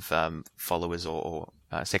group of followers or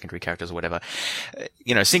secondary characters or whatever,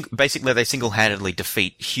 basically they single-handedly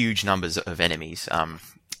defeat huge numbers of enemies.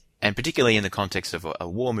 And particularly in the context of a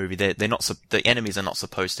war movie, they're not the enemies are not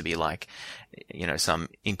supposed to be like, some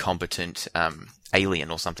incompetent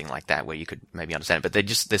alien or something like that, where you could maybe understand it, but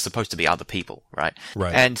they're supposed to be other people, right?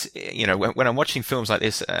 Right. And when I'm watching films like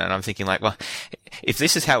this, and I'm thinking like, well, if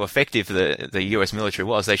this is how effective the U.S. military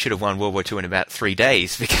was, they should have won World War II in about 3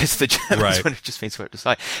 days, because the Germans would have just been swept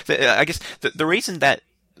aside. I guess the reason that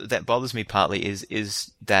bothers me partly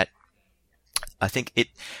is that I think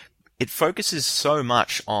it focuses so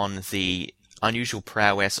much on the unusual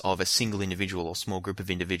prowess of a single individual or small group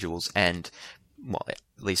of individuals, and, well, at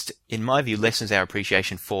least in my view, lessens our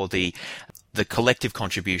appreciation for the collective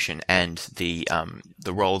contribution and the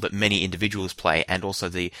role that many individuals play, and also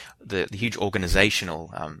the huge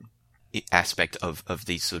organizational aspect of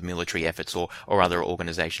these sort of military efforts or other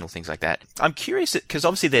organizational things like that. I'm curious, because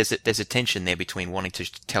obviously there's a tension there between wanting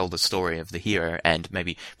to tell the story of the hero and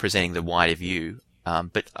maybe presenting the wider view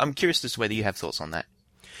But I'm curious as to whether you have thoughts on that.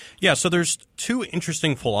 Yeah, so there's two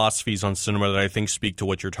interesting philosophies on cinema that I think speak to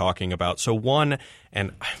what you're talking about. So one,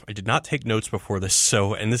 and I did not take notes before this,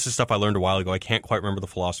 and this is stuff I learned a while ago. I can't quite remember the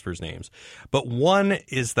philosophers' names. But one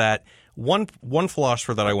is that one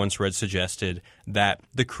philosopher that I once read suggested that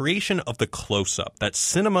the creation of the close-up, that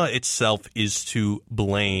cinema itself is to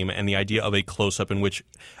blame, and the idea of a close-up in which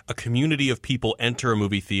a community of people enter a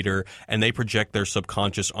movie theater and they project their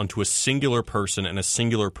subconscious onto a singular person and a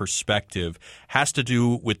singular perspective has to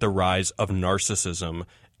do with the rise of narcissism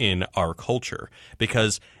in our culture.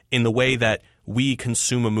 Because in the way that we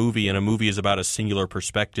consume a movie and a movie is about a singular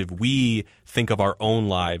perspective, we think of our own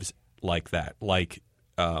lives like that, like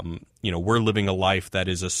we're living a life that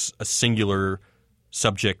is a singular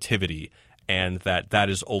subjectivity, and that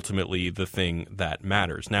is ultimately the thing that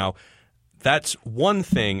matters. Now, that's one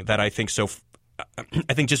thing that I think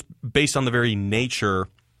I think just based on the very nature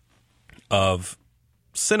of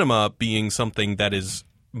cinema being something that is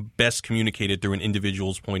best communicated through an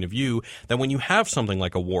individual's point of view, that when you have something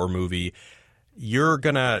like a war movie,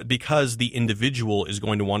 because the individual is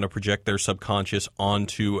going to want to project their subconscious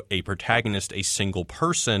onto a protagonist, a single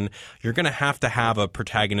person, you're going to have a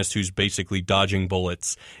protagonist who's basically dodging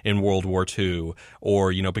bullets in World War II,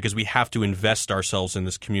 or, because we have to invest ourselves in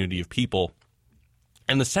this community of people.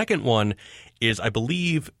 And the second one is, I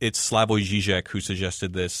believe it's Slavoj Žižek who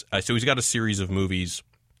suggested this. So he's got a series of movies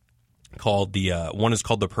called one is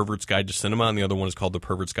called The Pervert's Guide to Cinema, and the other one is called The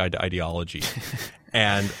Pervert's Guide to Ideology.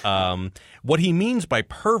 And what he means by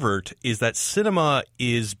pervert is that cinema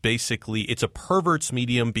is basically, it's a pervert's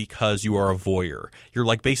medium because you are a voyeur. You're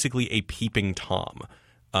like basically a peeping Tom.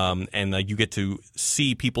 And you get to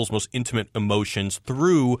see people's most intimate emotions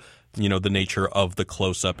through the nature of the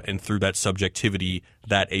close-up and through that subjectivity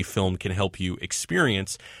that a film can help you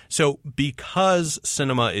experience. So because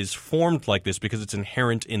cinema is formed like this, because it's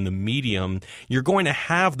inherent in the medium, you're going to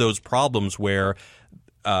have those problems where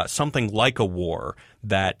something like a war,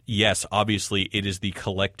 that, yes, obviously it is the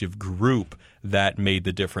collective group that made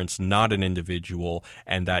the difference, not an individual,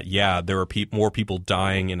 and that, yeah, there are more people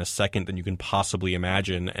dying in a second than you can possibly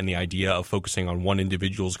imagine, and the idea of focusing on one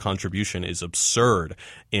individual's contribution is absurd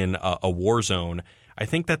in a war zone. I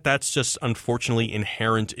think that's just unfortunately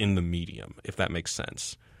inherent in the medium, if that makes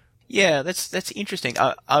sense. Yeah, that's interesting.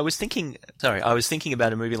 I was thinking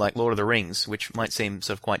about a movie like Lord of the Rings, which might seem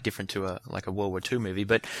sort of quite different to a World War II movie,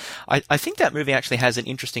 but I think that movie actually has an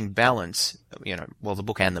interesting balance, the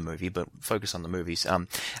book and the movie, but focus on the movies, an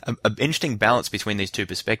interesting balance between these two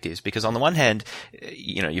perspectives, because on the one hand,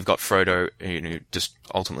 you've got Frodo, who just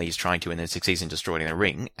ultimately is trying to and then succeeds in destroying the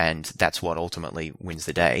ring, and that's what ultimately wins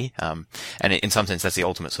the day. And in some sense, that's the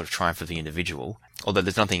ultimate sort of triumph of the individual. Although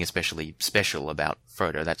there's nothing especially special about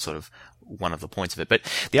Frodo, that's sort of one of the points of it. But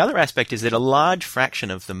the other aspect is that a large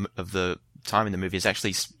fraction of the time in the movie is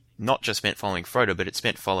actually not just spent following Frodo, but it's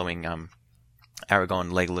spent following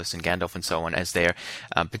Aragorn, Legolas, and Gandalf and so on, as they're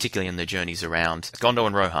particularly in the journeys around Gondor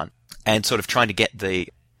and Rohan, and sort of trying to get the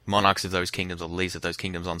monarchs of those kingdoms or the leaders of those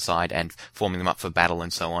kingdoms on side and forming them up for battle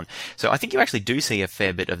and so on. So I think you actually do see a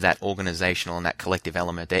fair bit of that organizational and that collective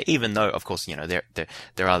element there, even though, of course, there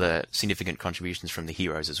are other significant contributions from the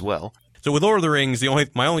heroes as well. So with Lord of the Rings,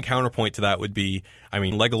 my only counterpoint to that would be,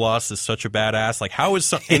 Legolas is such a badass. Like, how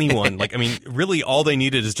is anyone, really all they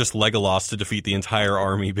needed is just Legolas to defeat the entire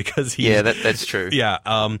army, because he's... Yeah, that's true. Yeah.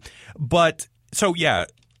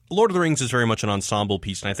 Lord of the Rings is very much an ensemble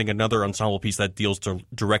piece, and I think another ensemble piece that deals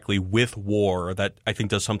directly with war, that I think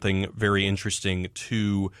does something very interesting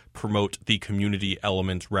to promote the community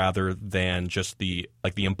element rather than just the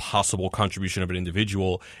impossible contribution of an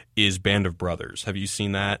individual, is Band of Brothers. Have you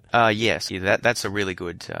seen that? Yes. Yeah, that's a really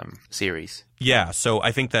good series. Yeah, so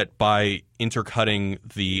I think that by intercutting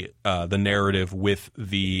the narrative with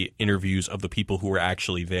the interviews of the people who were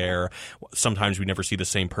actually there, sometimes we never see the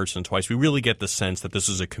same person twice. We really get the sense that this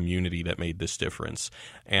is a community that made this difference.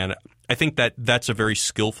 And I think that that's a very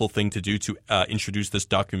skillful thing to do, to introduce this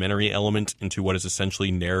documentary element into what is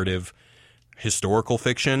essentially narrative historical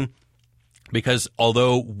fiction. Because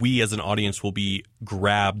although we as an audience will be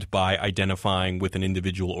grabbed by identifying with an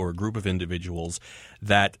individual or a group of individuals,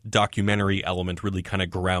 that documentary element really kind of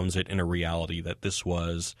grounds it in a reality that this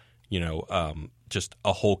was, just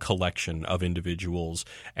a whole collection of individuals,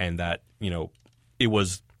 and that, it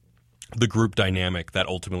was the group dynamic that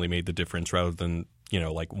ultimately made the difference rather than,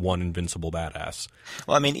 one invincible badass.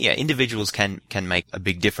 Well, individuals can make a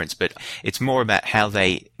big difference, but it's more about how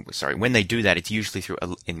when they do that, it's usually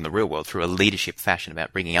in the real world, through a leadership fashion,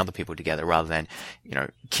 about bringing other people together rather than,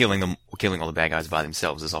 killing all the bad guys by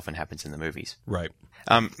themselves, as often happens in the movies. Right.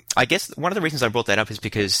 I guess one of the reasons I brought that up is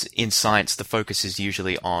because in science, the focus is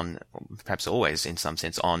usually on, perhaps always in some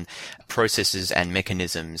sense, on processes and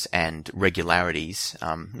mechanisms and regularities,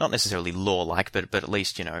 not necessarily law-like, but at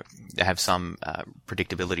least, they have some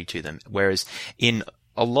predictability to them. Whereas in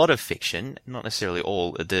a lot of fiction, not necessarily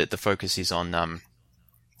all, the focus is on,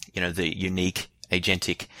 the unique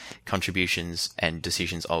agentic contributions and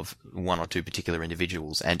decisions of one or two particular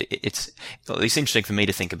individuals. And it's interesting for me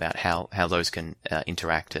to think about how those can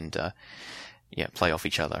interact and play off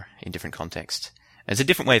each other in different contexts. And it's a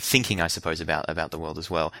different way of thinking, I suppose, about the world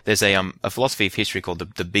as well. There's a philosophy of history called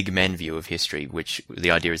the big men view of history, which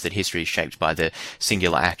the idea is that history is shaped by the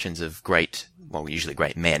singular actions of usually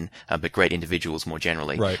great men, but great individuals more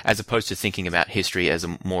generally, right, as opposed to thinking about history as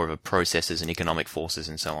more of a processes and economic forces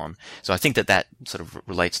and so on. So I think that sort of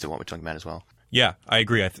relates to what we're talking about as well. Yeah, I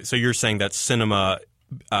agree. So you're saying that cinema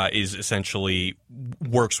is essentially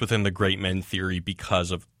works within the great men theory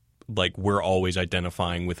because of, like, we're always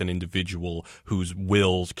identifying with an individual whose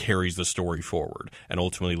will carries the story forward and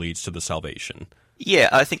ultimately leads to the salvation. Yeah,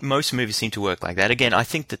 I think most movies seem to work like that. Again, I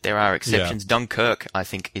think that there are exceptions. Yeah. Dunkirk, I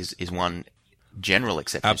think, is one general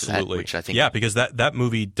exception. Absolutely. To that, which I think... Yeah, because that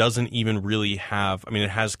movie doesn't even really have... I mean,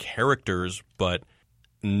 it has characters, but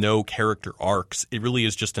no character arcs. It really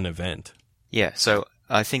is just an event. Yeah, so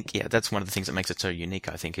I think, that's one of the things that makes it so unique,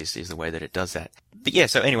 I think, is the way that it does that. But yeah,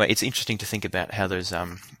 so anyway, it's interesting to think about how those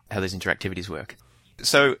interactivities work.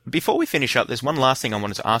 So before we finish up, there's one last thing I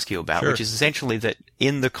wanted to ask you about, Sure. which is essentially that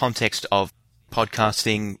in the context of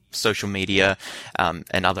podcasting, social media,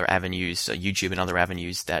 and other avenues, YouTube and other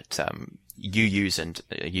avenues that you use and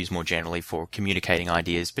use more generally for communicating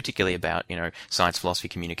ideas, particularly about, science, philosophy,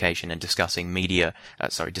 communication, and discussing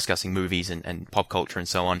movies and pop culture and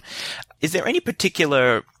so on. Is there any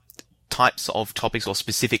particular types of topics or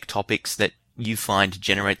specific topics that you find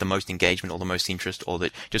generate the most engagement or the most interest, or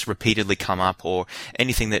that just repeatedly come up, or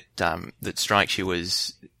anything that strikes you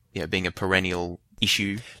as being a perennial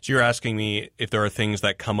issue? So you're asking me if there are things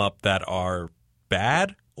that come up that are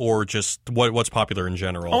bad, or just what's popular in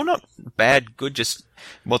general? Oh, not bad, good, just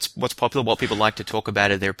what's popular, what people like to talk about,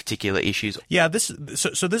 are there particular issues? Yeah,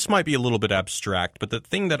 so this might be a little bit abstract, but the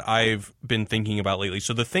thing that I've been thinking about lately,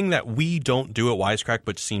 so the thing that we don't do at Wisecrack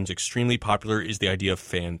but seems extremely popular is the idea of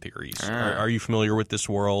fan theories. Are you familiar with this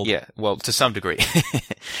world? Yeah, well, to some degree.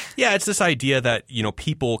 Yeah, it's this idea that,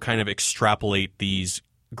 people kind of extrapolate these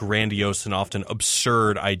grandiose and often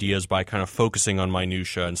absurd ideas by kind of focusing on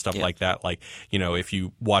minutia and stuff like that. Like, if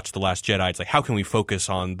you watch The Last Jedi, it's like, how can we focus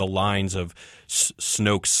on the lines of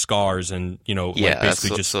Snoke's scars and,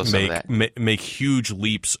 basically just make huge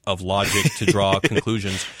leaps of logic to draw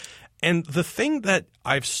conclusions. And the thing that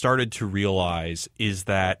I've started to realize is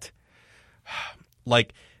that,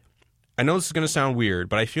 like, I know this is going to sound weird,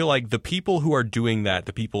 but I feel like the people who are doing that,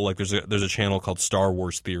 there's a channel called Star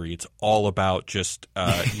Wars Theory. It's all about just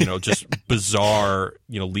just bizarre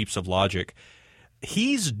leaps of logic.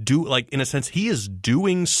 He is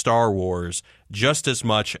doing Star Wars just as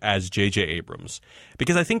much as J.J. Abrams,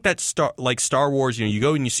 because I think that Star Wars, you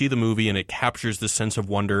go and you see the movie and it captures the sense of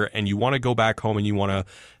wonder, and you want to go back home and you want to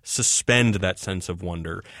suspend that sense of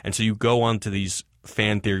wonder, and so you go onto these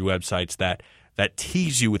fan theory websites that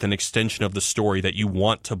tease you with an extension of the story that you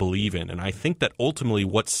want to believe in. And I think that ultimately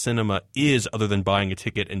what cinema is, other than buying a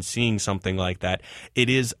ticket and seeing something like that, it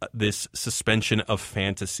is this suspension of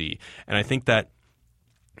fantasy. And I think that,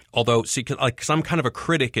 although, because I'm kind of a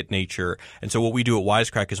critic at nature, and so what we do at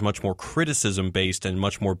Wisecrack is much more criticism-based and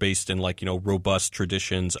much more based in, robust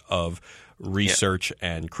traditions of research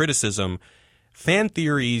and criticism. Fan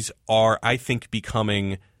theories are, I think,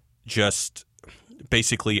 becoming just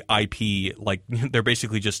basically IP, like they're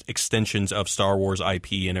basically just extensions of Star Wars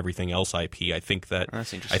IP and everything else IP. I think that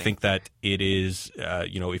it is,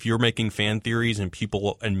 if you're making fan theories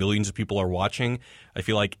and millions of people are watching, I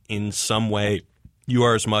feel like in some way you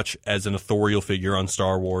are as much as an authorial figure on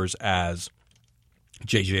Star Wars as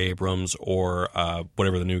J.J. Abrams or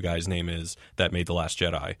whatever the new guy's name is that made The Last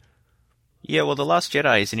Jedi. Yeah, well, The Last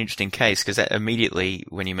Jedi is an interesting case because immediately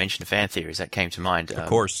when you mentioned fan theories, that came to mind. Of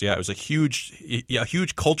course, yeah, it was a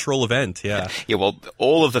huge cultural event. Yeah, yeah. Well,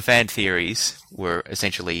 all of the fan theories were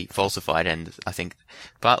essentially falsified, and I think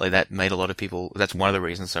partly that made a lot of people. That's one of the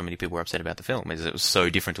reasons so many people were upset about the film, is it was so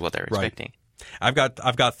different to what they were expecting. I've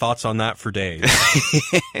got thoughts on that for days.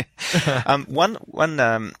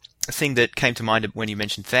 One thing that came to mind when you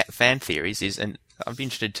mentioned fan theories is, and I'd be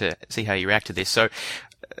interested to see how you react to this. So,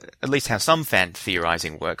 at least how some fan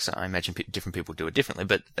theorizing works. I imagine different people do it differently,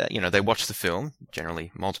 but they watch the film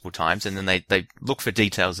generally multiple times, and then they look for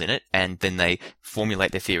details in it, and then they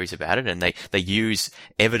formulate their theories about it, and they use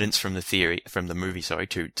evidence from the movie,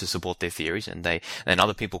 to support their theories, and then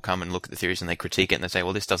other people come and look at the theories and they critique it and they say,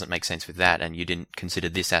 well, this doesn't make sense with that, and you didn't consider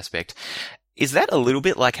this aspect. Is that a little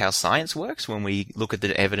bit like how science works when we look at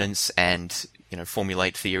the evidence and,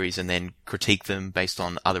 formulate theories and then critique them based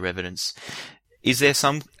on other evidence? Is there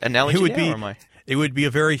some analogy It would be a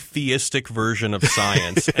very theistic version of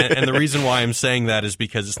science. and the reason why I'm saying that is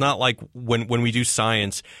because it's not like when we do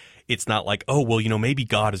science, it's not like, oh, well, maybe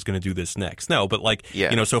God is going to do this next. No, but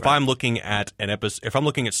so if I'm looking at if I'm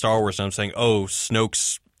looking at Star Wars and I'm saying, oh,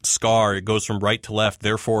 Snoke's scar, it goes from right to left,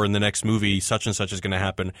 therefore in the next movie such and such is going to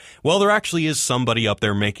happen. Well, there actually is somebody up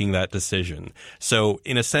there making that decision. So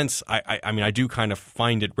in a sense, I do kind of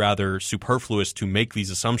find it rather superfluous to make these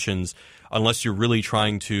assumptions unless you're really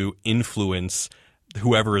trying to influence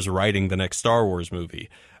whoever is writing the next Star Wars movie.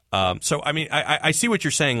 I see what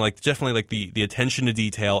you're saying, definitely the attention to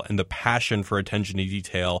detail and the passion for attention to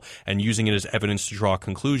detail and using it as evidence to draw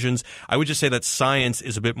conclusions. I would just say that science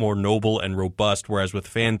is a bit more noble and robust, whereas with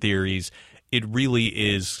fan theories, it really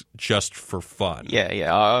is just for fun.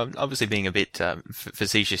 Yeah. Obviously being a bit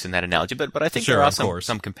facetious in that analogy, but I think sure, there are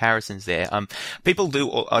some comparisons there. People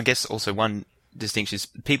do, I guess also one distinction is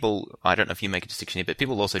people, I don't know if you make a distinction here, but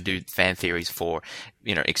people also do fan theories for,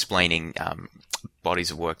 explaining bodies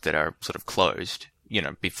of work that are sort of closed.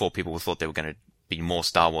 Before people thought they were going to be more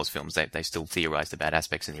Star Wars films, they still theorized about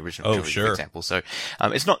aspects in the original trilogy, for example. So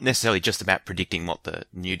it's not necessarily just about predicting what the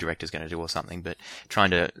new director is going to do or something, but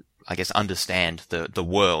trying to, I guess, understand the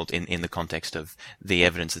world in the context of the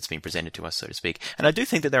evidence that's been presented to us, so to speak. And I do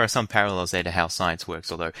think that there are some parallels there to how science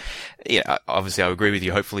works, although, obviously I agree with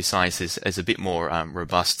you. Hopefully science is a bit more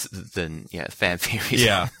robust than fan theories.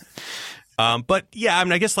 Yeah.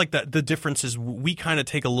 I guess the difference is we kind of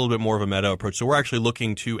take a little bit more of a meta approach. So we're actually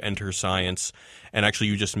looking to enter science. And actually,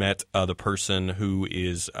 you just met the person who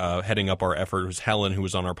is heading up our effort, who's Helen, who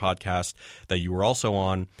was on our podcast that you were also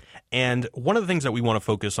on. And one of the things that we want to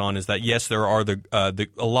focus on is that, yes, there are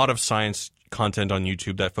a lot of science content on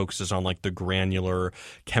YouTube that focuses on the granular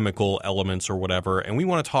chemical elements or whatever. And we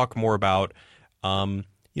want to talk more about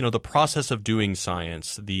the process of doing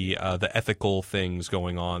science, the ethical things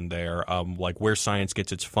going on there, where science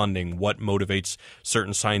gets its funding, what motivates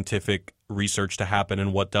certain scientific research to happen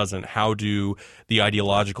and what doesn't. How do the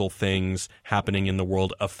ideological things happening in the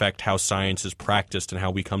world affect how science is practiced and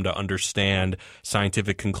how we come to understand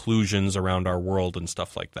scientific conclusions around our world and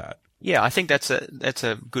stuff like that? Yeah, I think that's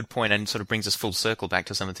a good point, and sort of brings us full circle back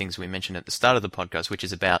to some of the things we mentioned at the start of the podcast, which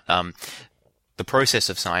is about the process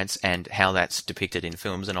of science and how that's depicted in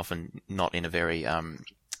films, and often not in a very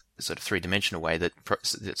sort of three-dimensional way, that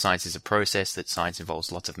science is a process, that science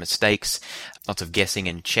involves lots of mistakes, lots of guessing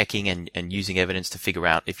and checking and using evidence to figure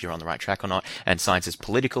out if you're on the right track or not. And science is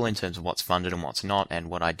political in terms of what's funded and what's not,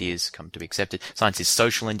 and what ideas come to be accepted. Science is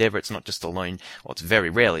social endeavor. It's not just it's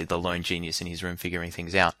very rarely the lone genius in his room figuring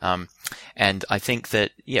things out. And I think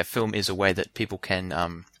that, film is a way that people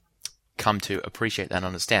can come to appreciate that and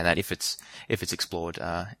understand that if it's explored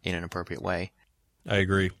in an appropriate way. I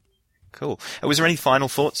agree. Cool. Was there any final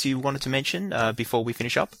thoughts you wanted to mention before we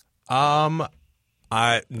finish up? The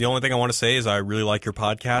only thing I want to say is I really like your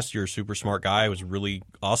podcast. You're a super smart guy. It was really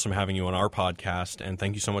awesome having you on our podcast, and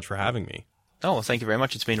thank you so much for having me. Oh, well, thank you very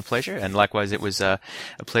much. It's been a pleasure. And likewise, it was a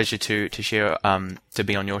pleasure to share, to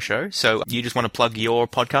be on your show. So you just want to plug your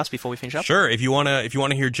podcast before we finish up? Sure. If you want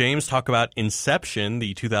to hear James talk about Inception,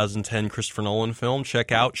 the 2010 Christopher Nolan film,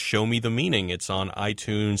 check out Show Me the Meaning. It's on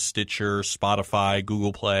iTunes, Stitcher, Spotify,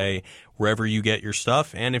 Google Play, wherever you get your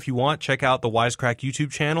stuff. And if you want, check out the Wisecrack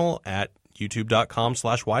YouTube channel at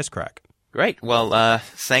youtube.com/Wisecrack. Great. Well,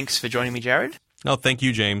 thanks for joining me, Jared. No, thank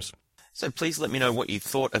you, James. So please let me know what you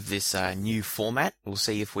thought of this new format. We'll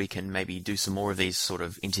see if we can maybe do some more of these sort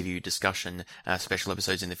of interview discussion special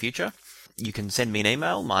episodes in the future. You can send me an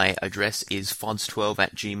email. My address is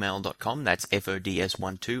fods12@gmail.com. That's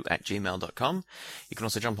FODS12@gmail.com. You can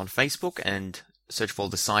also jump on Facebook and search for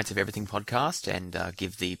the Science of Everything podcast and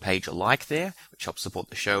give the page a like there, which helps support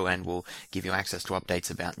the show and will give you access to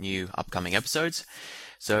updates about new upcoming episodes.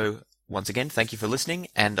 So once again, thank you for listening,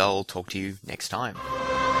 and I'll talk to you next time.